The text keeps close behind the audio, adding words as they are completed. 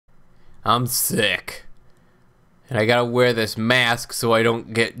I'm sick. And I gotta wear this mask so I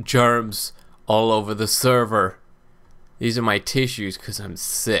don't get germs all over the server. These are my tissues because I'm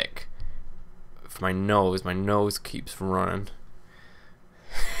sick. For my nose keeps running.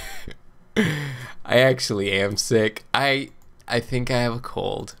 I actually am sick. I think I have a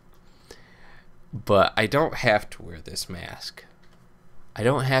cold. But I don't have to wear this mask. I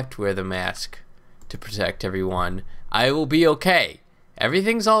don't have to wear the mask to protect everyone. I will be okay.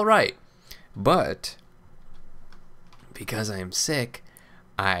 Everything's alright. But because I am sick,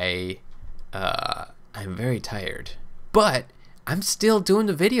 I'm very tired. But I'm still doing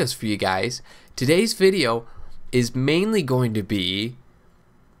the videos for you guys. Today's video is mainly going to be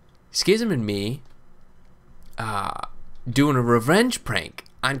Schism and me doing a revenge prank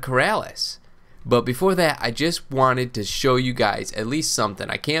on Corrales. But before that, I just wanted to show you guys at least something.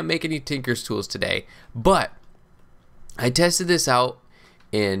 I can't make any Tinker's Tools today, but I tested this out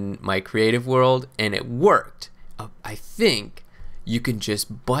in my creative world and it worked. I think you can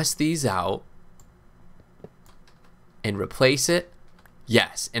just bust these out and replace it.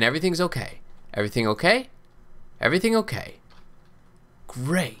 Yes, and everything's okay. Everything okay? Everything okay.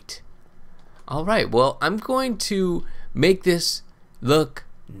 Great. Alright, well, I'm going to make this look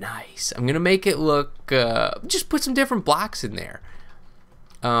nice. I'm going to make it look, just put some different blocks in there.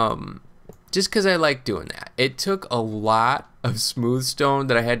 Just because I like doing that. It took a lot of smooth stone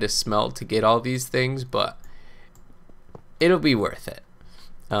that I had to smelt to get all these things, but it'll be worth it.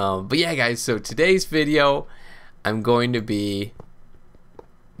 But yeah, guys, so today's video, I'm going to be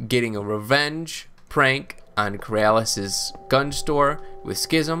getting a revenge prank on Corrales' gun store with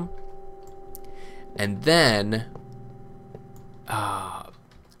Schism. And then,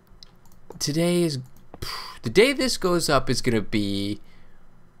 today is, the day this goes up is going to be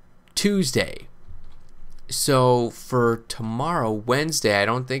Tuesday. So for tomorrow, Wednesday, I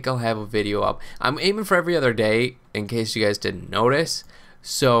don't think I'll have a video up. I'm aiming for every other day in case you guys didn't notice.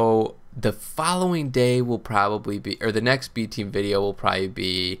 So the following day will probably be, or the next B Team video will probably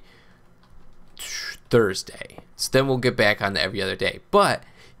be Thursday. So then we'll get back on the every other day. But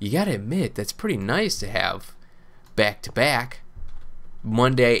you gotta admit, that's pretty nice to have back-to-back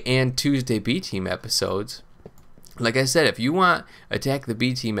Monday and Tuesday B Team episodes. Like I said, if you want Attack the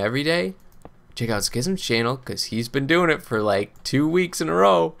B Team every day, check out Schism's channel because he's been doing it for like 2 weeks in a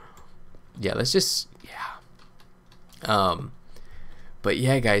row. Yeah, let's just, yeah. But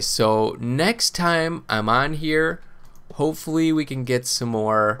yeah, guys, so next time I'm on here, hopefully we can get some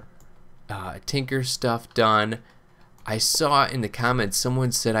more Tinker stuff done. I saw in the comments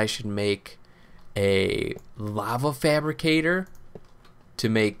someone said I should make a lava fabricator to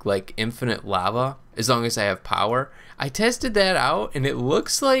make like infinite lava as long as I have power. I tested that out and it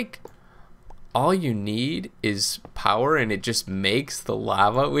looks like all you need is power and it just makes the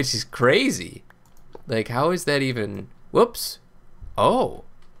lava, which is crazy. Like, how is that even? Whoops. Oh,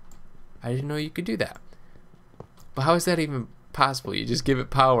 I didn't know you could do that. But how is that even possible? You just give it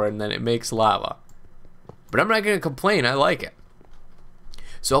power and then it makes lava. But I'm not going to complain. I like it.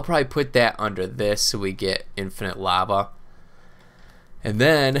 So I'll probably put that under this so we get infinite lava. And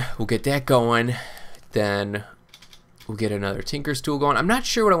then we'll get that going. Then we'll get another Tinker's tool going. I'm not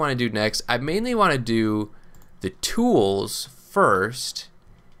sure what I want to do next. I mainly want to do the tools first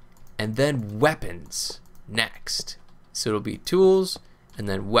and then weapons next. So it'll be tools and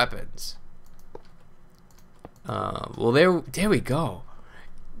then weapons. Well, there we go.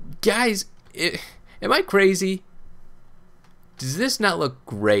 Guys, am I crazy? Does this not look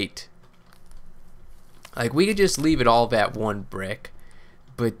great? Like, we could just leave it all that one brick.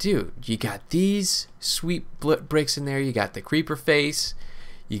 But, dude, you got these sweet bricks in there. You got the creeper face.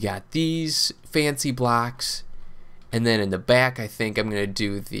 You got these fancy blocks. And then in the back, I think I'm going to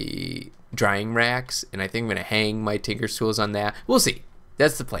do the drying racks. And I think I'm going to hang my Tinker's tools on that. We'll see.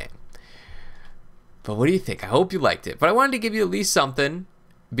 That's the plan. But what do you think? I hope you liked it. But I wanted to give you at least something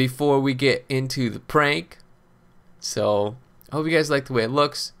before we get into the prank. So I hope you guys like the way it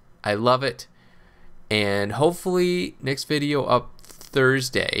looks. I love it. And hopefully next video up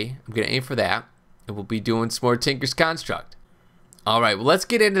Thursday. I'm going to aim for that. And we'll be doing some more Tinker's Construct. Alright, well, let's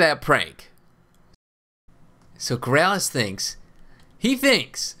get into that prank. So Corrales thinks he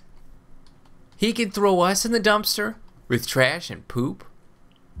can throw us in the dumpster with trash and poop.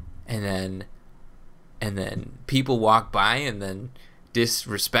 And then people walk by and then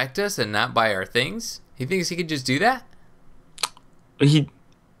disrespect us and not buy our things? He thinks he could just do that? He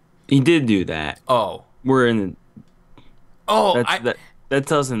did do that. Oh. We're in the... Oh,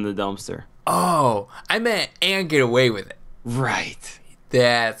 that's us in the dumpster. Oh, I meant and get away with it. Right.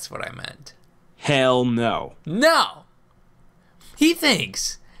 That's what I meant. Hell no. No. He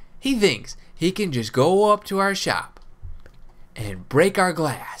thinks he thinks he can just go up to our shop and break our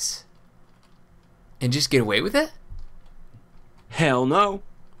glass and just get away with it? Hell no.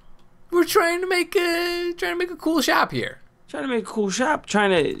 We're trying to make a cool shop here. Trying to make a cool shop.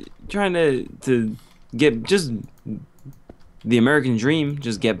 Trying to get just the American dream.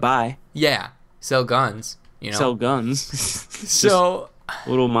 Just get by. Yeah, sell guns. You know, Sell guns. so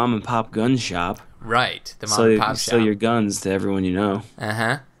Little mom and pop gun shop. right, the mom and pop shop. Sell your guns to everyone you know.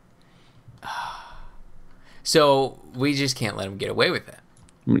 So we just can't let him get away with it.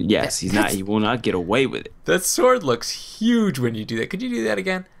 Yes, he's not. He will not get away with it. That sword looks huge when you do that. Could you do that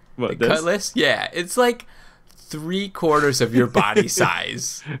again? What, the this? cutlass? Yeah, it's like 3/4 of your body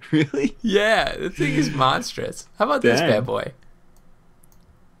size. Really? Yeah, the thing is monstrous. How about this Dang. bad boy?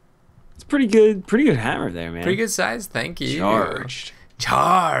 It's pretty good. Pretty good hammer there, man. Pretty good size. Thank you. Charged.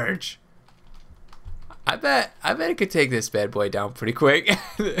 I bet it could take this bad boy down pretty quick.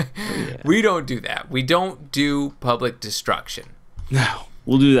 Yeah. We don't do that. We don't do public destruction. No,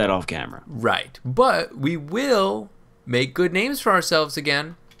 we'll do that off camera. Right. But we will make good names for ourselves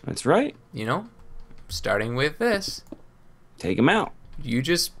again. That's right. You know, starting with this. Take him out. You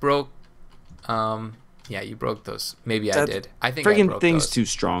just broke. Yeah, you broke those. Maybe I did. I think I Freaking broke thing's those. too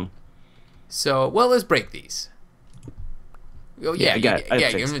strong. So, well, let's break these. Oh yeah,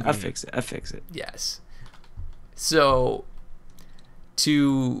 I fix it. Yes. So,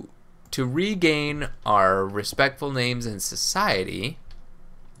 to regain our respectful names in society,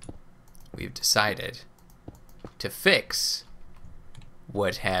 we've decided to fix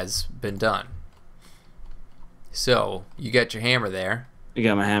what has been done. So, you got your hammer there. I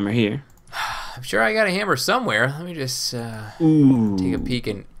got my hammer here. I'm sure I got a hammer somewhere. Let me just Ooh. take a peek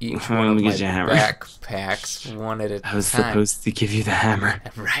in each Let one of me my get your hammer. backpacks one at a time. I was supposed to give you the hammer.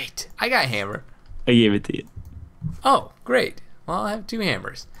 Right. I got a hammer. I gave it to you. Oh, great. Well, I have 2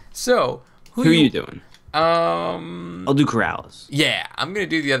 hammers. So, Who are you doing? I'll do Corrales. Yeah, I'm going to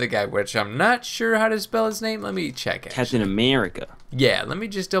do the other guy, which I'm not sure how to spell his name. Let me check it. Captain America. Yeah, let me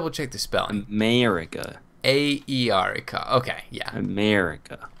just double check the spelling. America. A-E-R-I-C-A. Okay, yeah.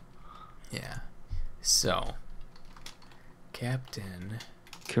 America. Yeah. So, Captain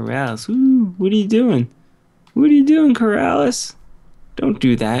Corrales. Ooh, what are you doing? What are you doing, Corrales? Don't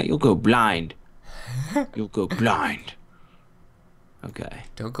do that. You'll go blind. You'll go blind. Okay.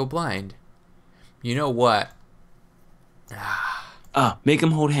 Don't go blind. You know what? Make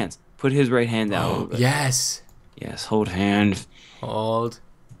him hold hands. Put his right hand out a little bit. Yes. Yes, hold hand. Hold.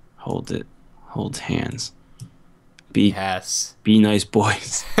 Hold it. Hold hands. Be nice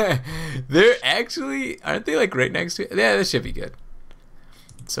boys. They're actually, aren't they like right next to it? Yeah, this should be good.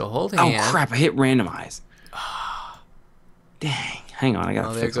 So hold hand. Oh crap, I hit randomize. Dang. Hang on, I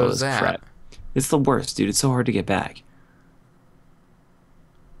gotta fix all this crap. It's the worst, dude. It's so hard to get back.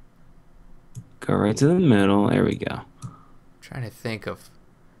 Go right to the middle. There we go. I'm trying to think of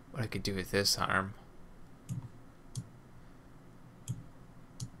what I could do with this arm.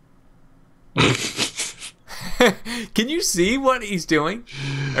 Can you see what he's doing?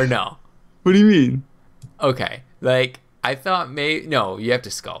 Or no? What do you mean? Okay. Like, I thought no, you have to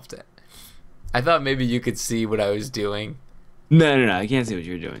sculpt it. I thought maybe you could see what I was doing. No. I can't see what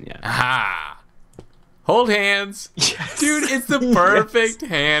you're doing yet. Aha! Hold hands. Yes. Dude, it's the perfect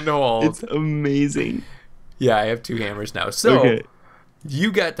hand hold. It's amazing. Yeah, I have 2 hammers now. So,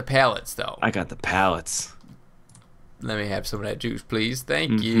 you got the pallets, though. I got the pallets. Let me have some of that juice, please.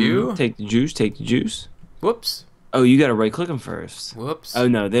 Thank you. Take the juice. Whoops. Oh, you gotta right click them first. Whoops. Oh,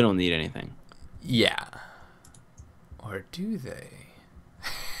 no, they don't need anything. Yeah. Or do they?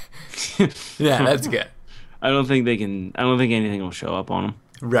 Yeah, that's good. I don't think anything will show up on them.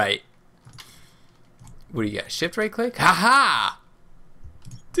 Right. What do you got? Shift right click? Haha!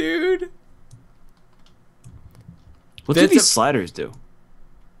 Dude. What do these sliders do?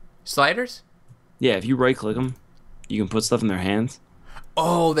 Sliders? Yeah, if you right click them, you can put stuff in their hands.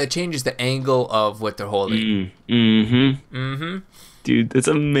 Oh, that changes the angle of what they're holding. Dude, that's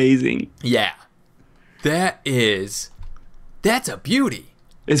amazing. Yeah. That's a beauty.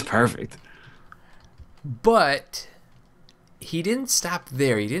 It's perfect. But he didn't stop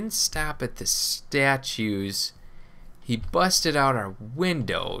there. He didn't stop at the statues. He busted out our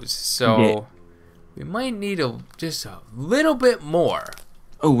windows. So we might need just a little bit more.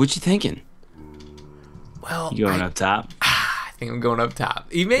 Oh, what you thinking? Well, You going up top? I think I'm going up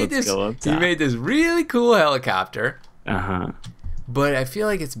top. He made Let's go up top. He made this really cool helicopter. Uh-huh. But I feel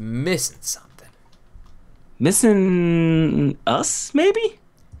like it's missing something. Missing us, maybe?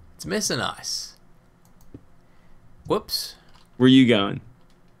 It's missing us. Whoops. Where you going?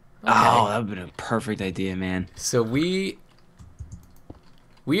 Okay. Oh, that would have been a perfect idea, man. So we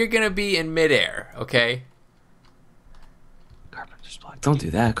We are going to be in midair, okay? Carpenter's block. Don't do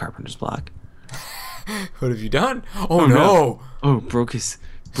that, Carpenter's block. What have you done? Oh, no. Oh, broke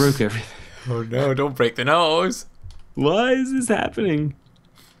everything. Oh, no. Don't break the nose. Why is this happening?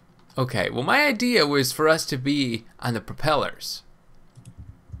 Okay, well, my idea was for us to be on the propellers.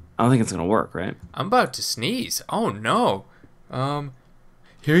 I don't think it's going to work, right? I'm about to sneeze. Oh, no.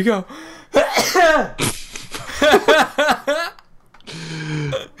 Here we go.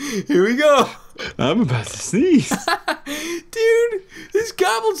 Here we go. I'm about to sneeze. Dude, this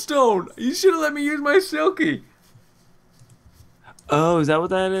cobblestone. You should have let me use my silky. Oh, is that what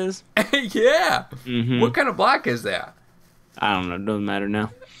that is? Yeah. Mm-hmm. What kind of block is that? I don't know. It doesn't matter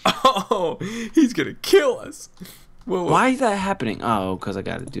now. Oh, he's going to kill us. Whoa, whoa. Why is that happening? Oh, because I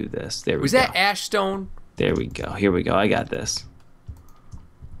got to do this. There we go. Was that ash stone? There we go. Here we go. I got this.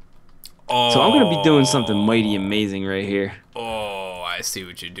 Oh. So I'm going to be doing something mighty amazing right here. Oh, I see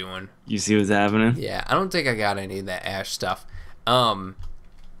what you're doing. You see what's happening? Yeah, I don't think I got any of that ash stuff. So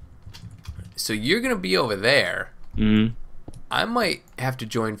you're going to be over there. Mm-hmm. I might have to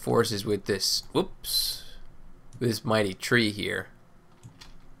join forces with this, whoops, this mighty tree here.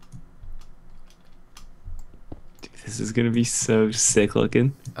 Dude, this is going to be so sick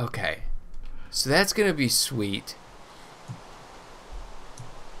looking. Okay. So that's going to be sweet.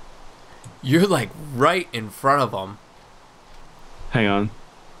 You're like right in front of them. Hang on.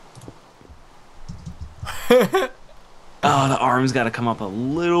 Oh, the arm's got to come up a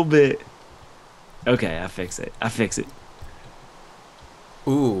little bit. Okay, I fix it.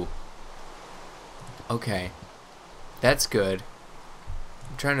 Ooh. Okay. That's good.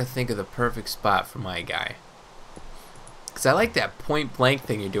 I'm trying to think of the perfect spot for my guy. Because I like that point blank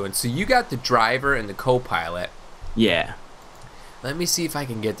thing you're doing. So you got the driver and the co-pilot. Yeah. Let me see if I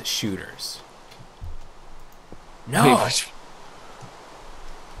can get the shooters. No!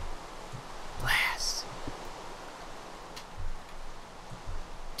 Blast.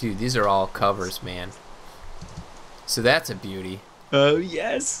 Dude, these are all covers, man. So that's a beauty. Oh,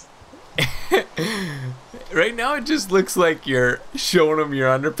 yes. Right now it just looks like you're showing them your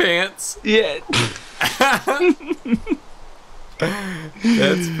underpants. Yeah.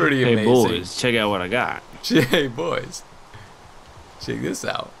 That's pretty amazing. Hey, boys, check out what I got. Hey, boys. Check this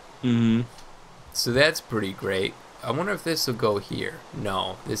out. Mm-hmm. So that's pretty great. I wonder if this will go here.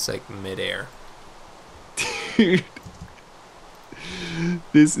 No, it's like midair. Dude.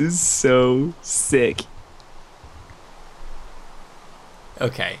 This is so sick.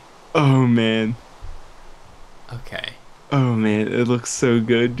 Okay. Oh, man. Okay. Oh, man. It looks so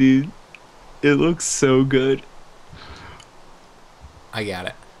good, dude. It looks so good. I got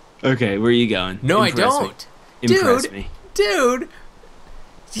it. Okay, where are you going? No, Impress I don't. Me. Impress me. Dude.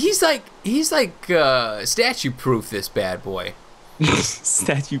 He's like statue proof, this bad boy.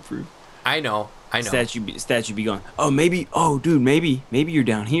 Statue proof. I know. Statue be gone. Oh, maybe. Oh, dude, maybe you're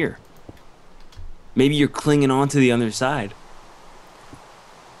down here. Maybe you're clinging on to the other side.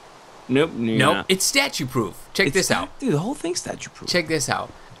 Nope. Nope. It's statue proof. Check this out. Dude, the whole thing's statue proof. Check this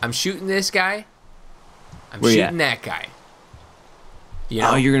out. I'm shooting this guy. I'm Where you shooting that guy. You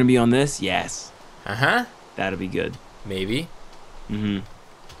know? Oh, you're gonna be on this? Yes. Uh-huh. That'll be good. Maybe. Mm-hmm.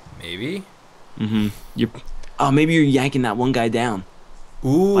 Maybe. Mm-hmm. Maybe you're yanking that one guy down.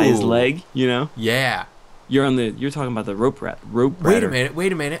 Ooh. By his leg, you know? Yeah. You're talking about the rope rat. Wait a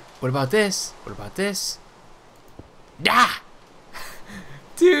minute. What about this? Ah!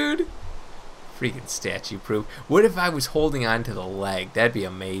 Dude. Freaking statue proof. What if I was holding on to the leg? That'd be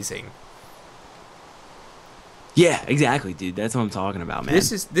amazing. Yeah, exactly, dude. That's what I'm talking about, man.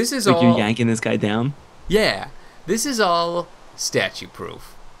 This is like all. You're yanking this guy down. Yeah, this is all statue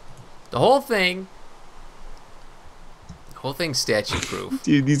proof. The whole thing's statue proof.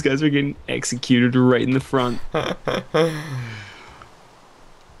 Dude, these guys are getting executed right in the front.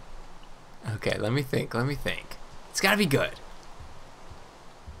 Okay, let me think. It's gotta be good.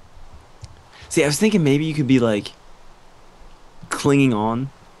 See, I was thinking maybe you could be like clinging on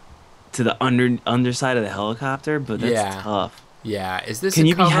to the underside of the helicopter, but that's tough. Yeah, is this? Can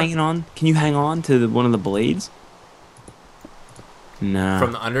you cover? be hanging on? Can you hang on to one of the blades? Nah.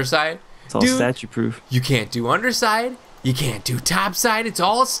 From the underside? It's all Dude, statue proof. You can't do underside. You can't do topside. It's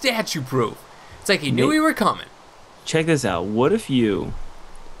all statue proof. It's like he knew we were coming. Check this out. What if you?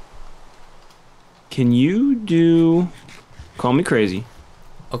 Can you do? Call me crazy.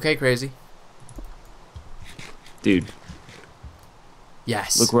 Okay, crazy. Dude.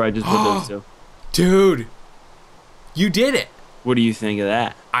 Yes. Look where I just put those two. Dude. You did it. What do you think of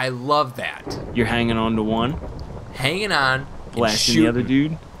that? I love that. You're hanging on to one. Hanging on. Blasting the other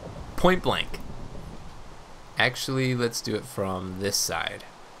dude. Point blank. Actually, let's do it from this side.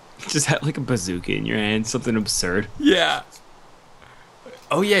 Just have like a bazooka in your hand, something absurd. Yeah.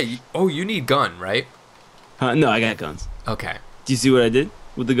 Oh yeah. You need gun, right? No, I got guns. Okay. Do you see what I did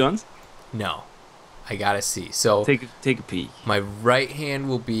with the guns? No. I gotta see. So Take a peek. my right hand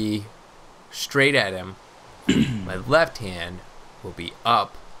will be straight at him. My left hand will be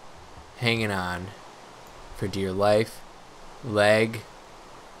up, hanging on for dear life. Leg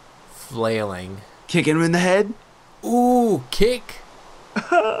flailing. Kicking him in the head. Ooh, kick.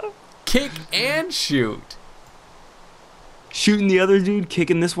 Kick and shoot. Shooting the other dude,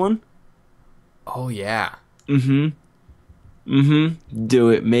 kicking this one. Oh yeah. Do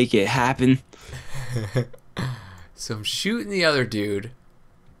it. Make it happen. So I'm shooting the other dude.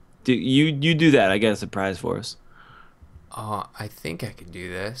 Dude, you do that. I got a surprise for us. Oh, I think I can do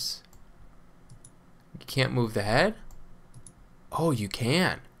this. You can't move the head? Oh, you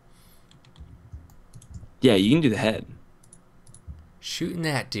can. Yeah, you can do the head. Shooting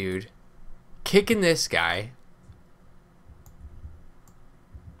that dude. Kicking this guy.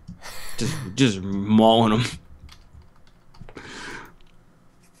 Just mauling him.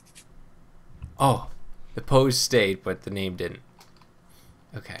 Oh, the pose stayed, but the name didn't.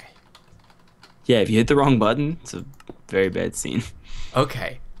 Okay. Yeah, if you hit the wrong button, it's a very bad scene.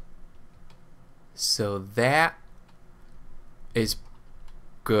 Okay. So that is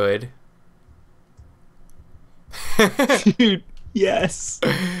good. Dude, yes.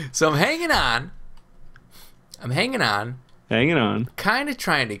 So I'm hanging on. Hanging on. Kind of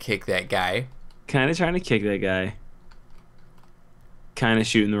trying to kick that guy. Kind of trying to kick that guy. Kind of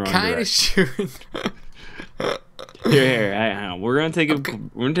shooting the wrong direction. Kind of shooting. Here, hang on. We're gonna take a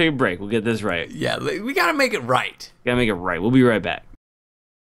break. We'll get this right. Yeah, we gotta make it right. Gotta make it right. We'll be right back.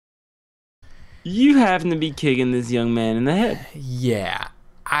 You happen to be kicking this young man in the head. Yeah,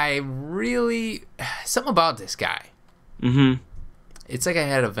 I really something about this guy. It's like I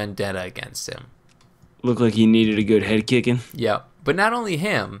had a vendetta against him. Looked like he needed a good head kicking. Yep, but not only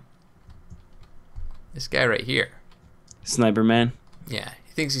him. This guy right here. Sniper man. Yeah,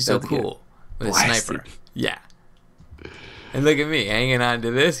 he thinks he's so cool with a Blasted. sniper. Yeah. And look at me hanging on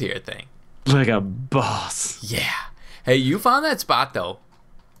to this here thing. Like a boss. Yeah. Hey, you found that spot though.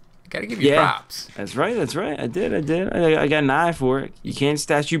 Gotta give you props. That's right. I did. I got an eye for it. You can't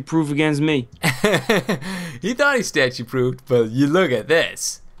statue proof against me. He thought he statue proofed, but you look at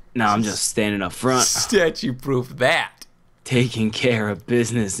this. No, I'm just standing up front. Statue proof that. Taking care of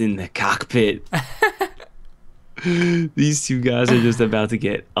business in the cockpit. These two guys are just about to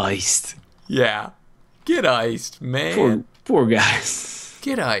get iced. Yeah. Get iced, man. Poor guys.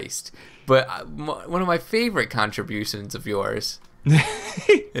 Get iced. But one of my favorite contributions of yours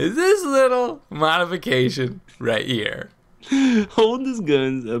is this little modification right here. Hold his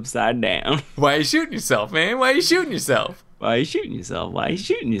guns upside down. Why are you shooting yourself, man? Why are you shooting yourself? Why are you shooting yourself?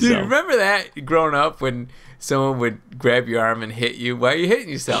 Dude, remember that growing up when someone would grab your arm and hit you? Why are you hitting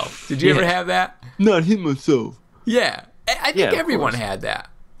yourself? Did you ever have that? Not hit myself. Yeah. I think everyone had that.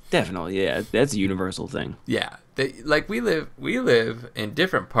 Definitely, yeah. That's a universal thing. Yeah. Like we live in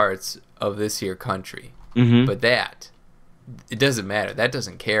different parts of this here country. But it doesn't matter. That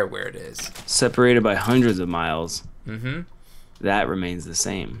doesn't care where it is. Separated by hundreds of miles. That remains the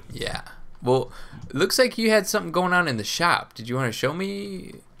same. Yeah. Well, it looks like you had something going on in the shop. Did you want to show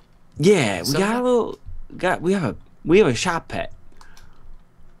me? Yeah, we have a shop pet.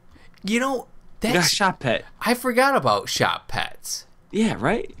 You know, We got a shop pet. I forgot about shop pets. Yeah,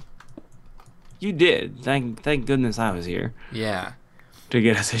 right? You did. Thank goodness I was here. Yeah. To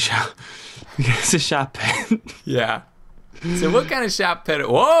get us a shop pet. Yeah. So what kind of shop pet?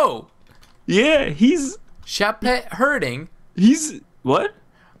 Whoa! Yeah, he's shop pet herding. He's what?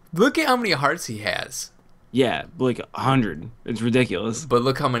 Look at how many hearts he has. Yeah, like 100. It's ridiculous. But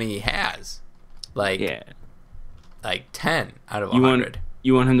look how many he has. Like 10 out of 100.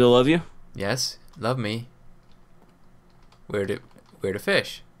 You want him to love you? Yes, love me. Where to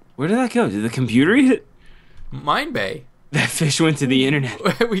fish? Where did that go? Did the computer eat it? Mine Bay. That fish went to the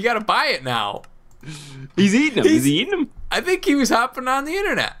internet. We gotta buy it now. He's eating them. Is he eating them? I think he was hopping on the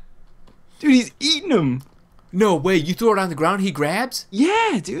internet. Dude, he's eating them. No way. You throw it on the ground, he grabs?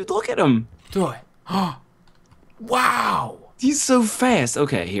 Yeah, dude, look at him. Throw it. Wow. He's so fast.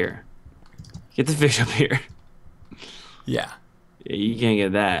 Okay, here. Get the fish up here. Yeah. Yeah, you can't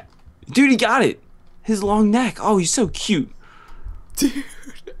get that. Dude, he got it. His long neck. Oh, he's so cute. Dude.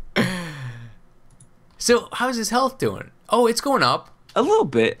 So, how's his health doing? Oh, it's going up. A little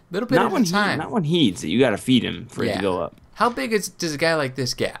bit. Little bit at a time. Not when he eats it. You gotta feed him for it to go up. How big does a guy like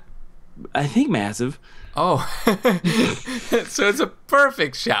this get? I think massive. Oh. So it's a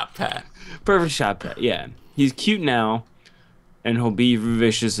perfect shop pet. Perfect shop pet, yeah. He's cute now. and he'll be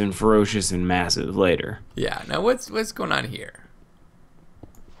vicious and ferocious and massive later. Yeah. Now what's going on here?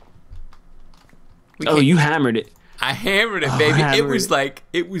 You hammered it. I hammered it, baby. It was like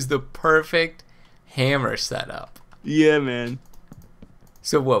it was the perfect hammer setup. Yeah, man.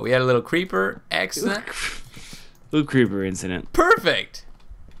 So what? We had a little creeper accident. Little creeper incident. Perfect.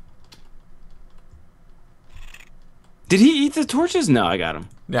 Did he eat the torches? No, I got him.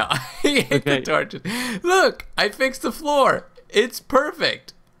 No, he ate the torches. Look, I fixed the floor. It's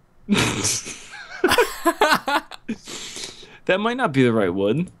perfect. That might not be the right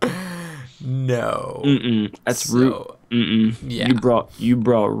wood. No. That's root. Yeah. You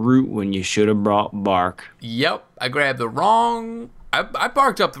brought root when you should have brought bark. Yep. I grabbed the wrong. I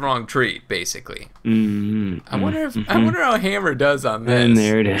barked up the wrong tree, basically. I wonder how Hammer does on this. And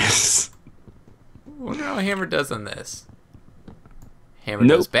there it is. I wonder how Hammer does on this. Hammer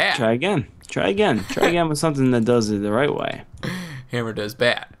does bad. Try again. Try again with something that does it the right way. Hammer does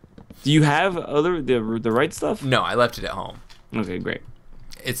bad. Do you have the right stuff? No, I left it at home. Okay, great.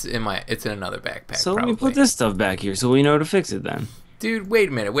 It's in another backpack. So probably. let me put this stuff back here so we know to fix it then. Dude, wait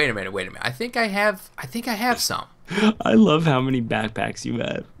a minute. I think I have some. I love how many backpacks you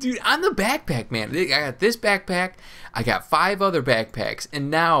have. Dude, I'm the backpack man. I got this backpack, I got 5 other backpacks, and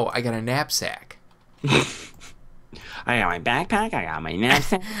now I got a knapsack. I got my backpack, I got my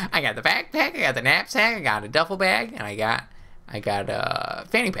knapsack. I got the backpack, I got the knapsack, I got a duffel bag, and I got a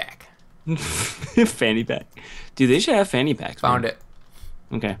fanny pack. Fanny pack. Dude, they should have fanny packs. Found it.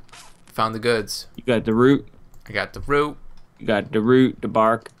 Okay. Found the goods. You got the root. I got the root. You got the root, the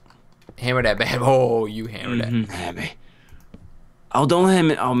bark. Hammer that bad. Oh, you hammered it. Hammer. Oh, don't let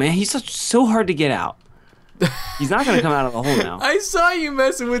him. Oh, man, he's so hard to get out. He's not going to come out of the hole now. I saw you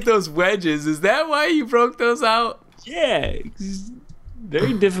messing with those wedges. Is that why you broke those out? Yeah. It's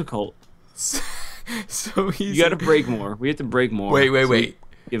very difficult. So he's... You got to break more. We have to break more. Wait.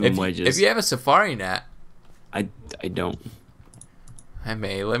 Give him wedges. If you have a safari net... I don't. I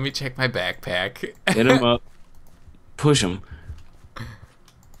may. Let me check my backpack. Get him up. Push him.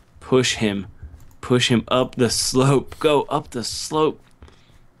 Push him. Push him up the slope. Go up the slope.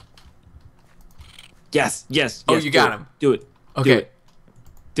 Yes. Oh, you got him. Do it. Okay.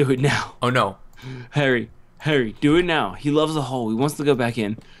 Do it now. Oh, no. Harry, do it now. He loves the hole. He wants to go back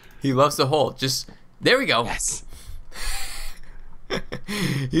in. He loves the hole. There we go. Yes.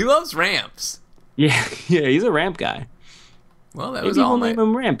 He loves ramps. Yeah, he's a ramp guy. Well, that was all my... Maybe we'll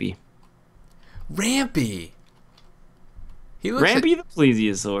name him Rampy. Rampy. He looks Rampy the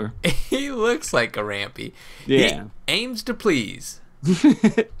plesiosaur. He looks like a Rampy. Yeah. He aims to please.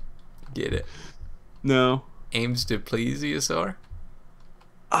 Get it? No. Aims to plesiosaur?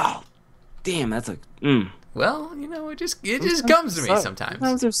 Oh, damn, that's a... Well, it just comes to me sometimes.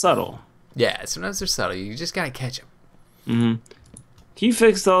 Sometimes they're subtle. Yeah, sometimes they're subtle. You just gotta catch them. Can you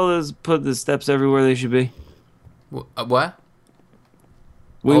fix all those, put the steps everywhere they should be? What?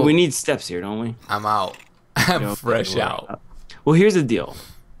 We need steps here, don't we? I'm out. I'm fresh out. Well, here's the deal.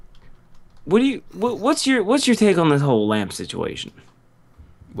 What's your take on this whole lamp situation?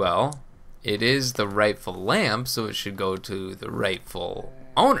 Well, it is the rightful lamp, so it should go to the rightful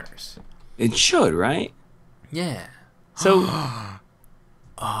owners. It should, right? Yeah. So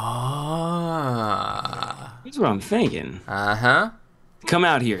here's what I'm thinking. Come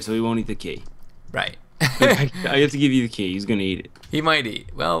out here so he won't eat the key. Right. I have to give you the key. He's gonna eat it. He might eat.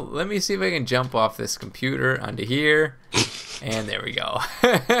 Well, let me see if I can jump off this computer onto here. And there we go.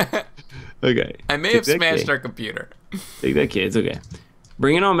 Okay. I may have smashed our computer. Take that key. It's okay.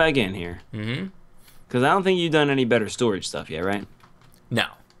 Bring it on back in here. Because I don't think you've done any better storage stuff yet, right? No.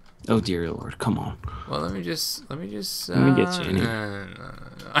 Oh dear Lord, come on. Well, let me just. Let me get you in here.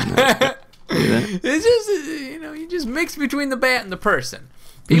 No. It's just you just mix between the bat and the person.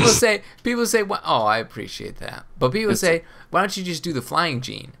 People say, well, oh, I appreciate that. But people say, why don't you just do the flying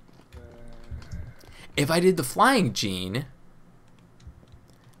gene? If I did the flying gene,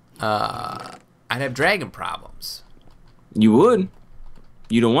 I'd have dragon problems. You would.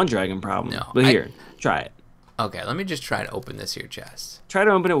 You don't want dragon problems. No. But here, try it. Okay, let me just try to open this here chest. Try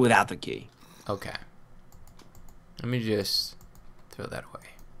to open it without the key. Okay. Let me just throw that away.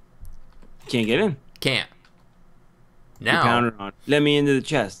 Can't get in. Can't. Now. Counter on. Let me into the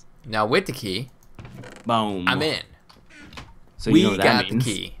chest. Now with the key. Boom. I'm in. So you we know what that got means.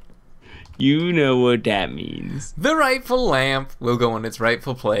 the key. You know what that means. The rightful lamp will go in its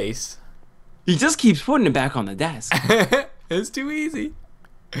rightful place. He just keeps putting it back on the desk. It's too easy.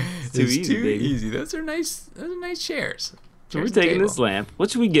 It's too easy. Those are nice chairs. So we're taking this lamp.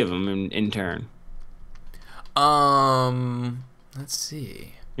 What should we give him in turn? Let's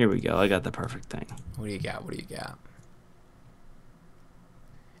see. Here we go. I got the perfect thing. What do you got?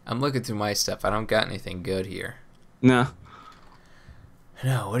 I'm looking through my stuff. I don't got anything good here. No.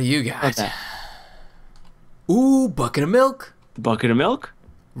 No, what do you got? What's that? Ooh, bucket of milk. The bucket of milk?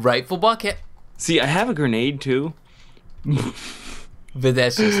 Rightful bucket. See, I have a grenade too. But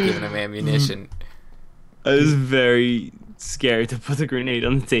that's just giving him ammunition. I was very scared to put the grenade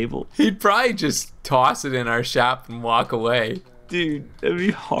on the table. He'd probably just toss it in our shop and walk away. Dude, that'd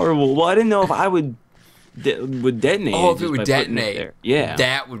be horrible. Well, I didn't know if I would detonate. Oh, if just it would by putting detonate. there. Yeah.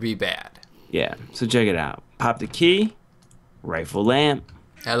 That would be bad. Yeah. So check it out. Pop the key. Rifle lamp.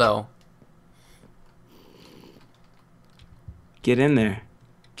 Hello. Get in there.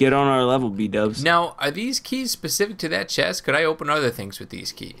 Get on our level, B-dubs. Now, are these keys specific to that chest? Could I open other things with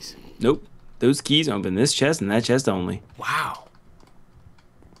these keys? Nope. Those keys open this chest and that chest only. Wow.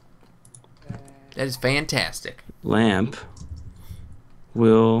 That is fantastic. Lamp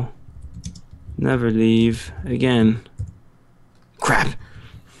will never leave again. Crap.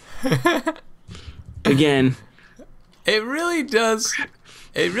 Again. It really does.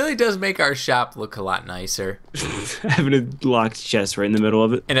 It really does make our shop look a lot nicer. Having a locked chest right in the middle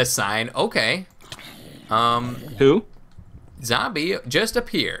of it. And a sign. Okay. Who? Zombie just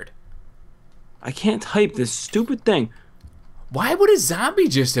appeared. I can't type this stupid thing. Why would a zombie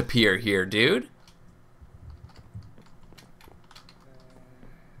just appear here, dude?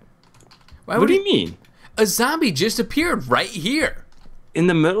 What do you mean? A zombie just appeared right here. In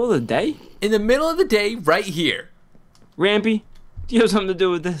the middle of the day? In the middle of the day, right here. Rampy, do you have something to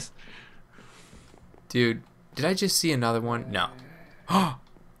do with this? Dude, did I just see another one? No. Oh,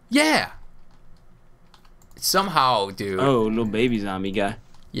 yeah. Somehow, dude. Oh, little baby zombie guy.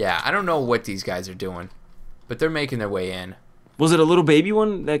 Yeah, I don't know what these guys are doing, but they're making their way in. Was it a little baby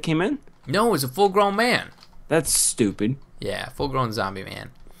one that came in? No, it was a full-grown man. That's stupid. Yeah, full-grown zombie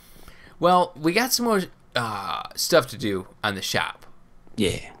man. Well, we got some more stuff to do on the shop.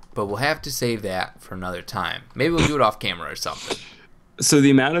 Yeah. But we'll have to save that for another time. Maybe we'll do it off camera or something. So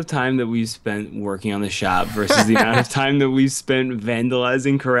the amount of time that we've spent working on the shop versus the amount of time that we've spent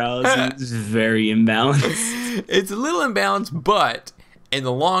vandalizing corrals is very imbalanced. It's a little imbalanced, but in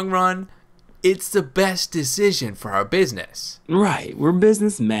the long run, it's the best decision for our business. Right. We're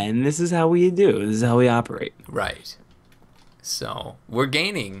businessmen. This is how we do. This is how we operate. Right. So we're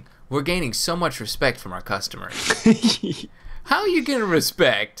gaining so much respect from our customers. How are you gonna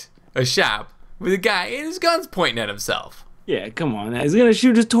respect a shop with a guy and his gun's pointing at himself? Yeah, come on. He's gonna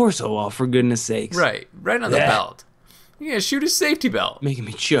shoot his torso off, for goodness sakes. Right on the belt. You're gonna shoot his safety belt. Making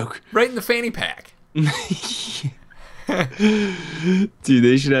me choke. Right in the fanny pack. Dude,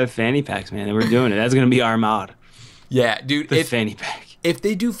 they should have fanny packs, man. We're doing it. That's gonna be our mod. Yeah, dude. The fanny pack. If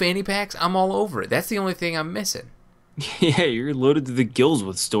they do fanny packs, I'm all over it. That's the only thing I'm missing. Yeah, you're loaded to the gills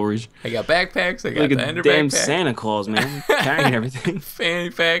with storage. I got backpacks. I got like the a ender damn backpack. Santa Claus, man. Carrying everything.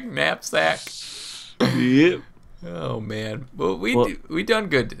 Fanny pack, knapsack. Yep. Oh man, well we done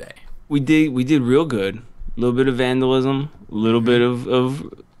good today. We did real good. A little bit of vandalism, a little bit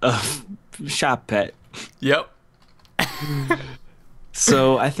of shop pet. Yep.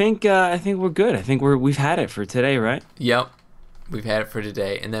 So I think we're good. I think we've had it for today, right? Yep. We've had it for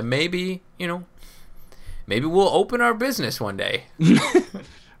today, and then maybe maybe we'll open our business one day.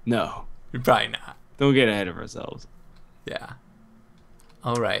 No, Probably not. don't get ahead of ourselves. Yeah.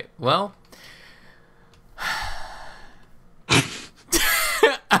 All right. Well.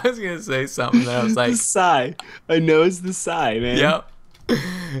 I was gonna say something that I was like, The sigh. I know it's the sigh, man. yep,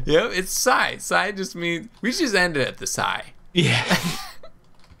 it's sigh. Sigh just means we just ended at the sigh. Yeah.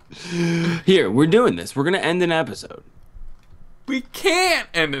 Here, we're doing this. We're gonna end an episode. We can't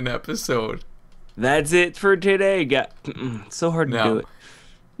end an episode. That's it for today, guys. It's so hard to No.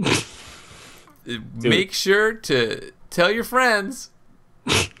 do it. Make sure to tell your friends.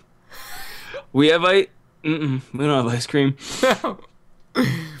 We have we don't have ice cream.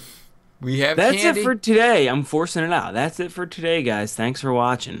 We have That's candy. it for today. I'm forcing it out. That's it for today, guys. Thanks for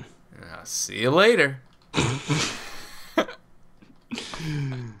watching. I'll see you later.